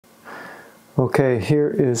Okay, here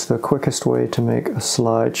is the quickest way to make a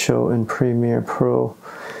slideshow in Premiere Pro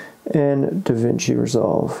and DaVinci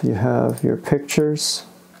Resolve. You have your pictures.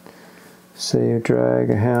 Say you drag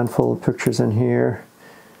a handful of pictures in here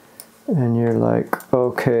and you're like,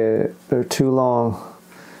 okay, they're too long.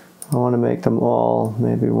 I want to make them all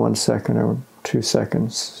maybe 1 second or 2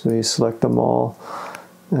 seconds. So you select them all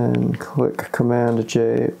and click Command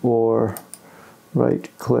J or right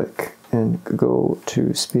click and go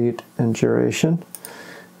to speed and duration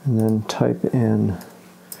and then type in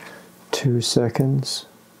 2 seconds.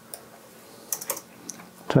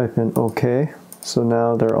 Type in OK. So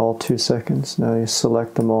now they're all 2 seconds. Now you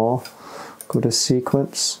select them all, go to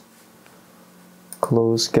sequence,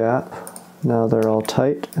 close gap. Now they're all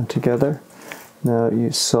tight and together. Now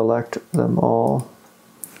you select them all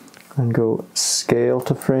and go scale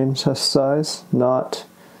to frame size, not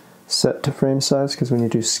set to frame size, because when you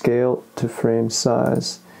do scale to frame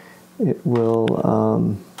size, it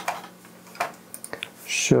will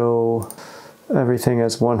show everything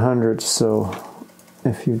as 100. So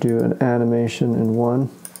if you do an animation in 1,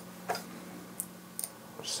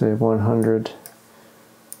 say 100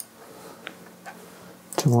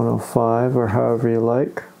 to 105 or however you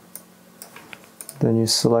like, then you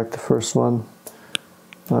select the first one,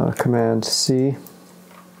 Command C,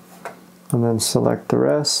 and then select the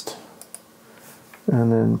rest,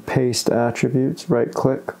 and then paste attributes, right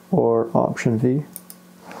click or Option V,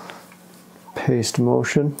 paste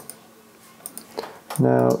motion.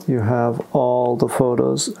 Now you have all the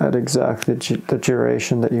photos at exactly the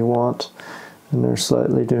duration that you want, and they're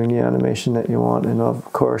slightly doing the animation that you want, and of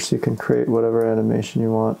course you can create whatever animation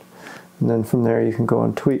you want, and then from there you can go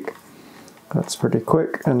and tweak. That's pretty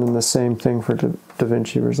quick. And then the same thing for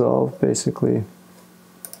DaVinci Resolve. Basically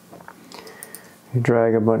you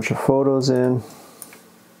drag a bunch of photos in,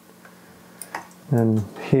 and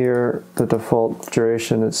here the default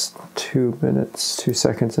duration is 2 minutes, 2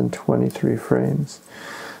 seconds and 23 frames.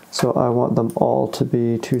 So I want them all to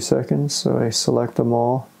be 2 seconds, so I select them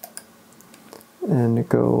all and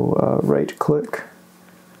go right click,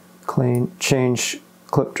 change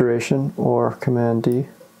clip duration or Command D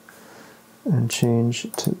and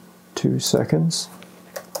change to 2 seconds.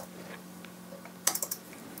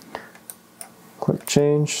 Click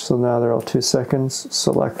change, so now they're all 2 seconds,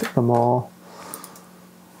 select them all.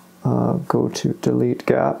 Go to delete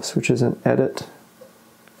gaps, which is an edit,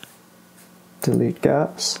 delete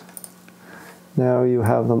gaps. Now you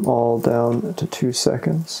have them all down to 2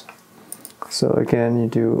 seconds. So again, you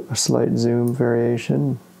do a slight zoom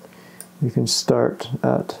variation. You can start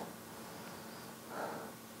at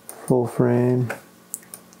full frame,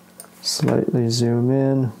 slightly zoom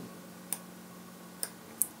in.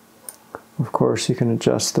 Of course, you can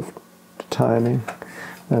adjust the timing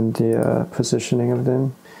and the positioning of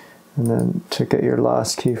them. And then to get your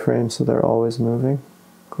last keyframe so they're always moving,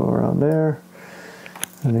 go around there.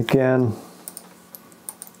 And again,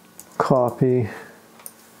 copy,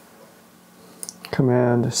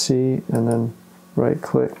 Command C, and then right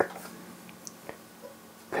click,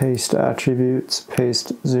 paste attributes,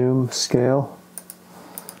 paste zoom, scale.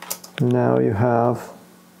 And now you have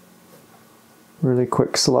really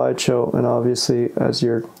quick slideshow, and obviously as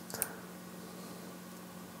you're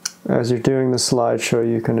doing the slideshow,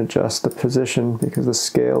 you can adjust the position because the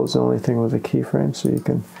scale is the only thing with a keyframe, so you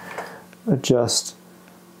can adjust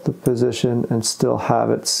the position and still have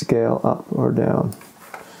it scale up or down.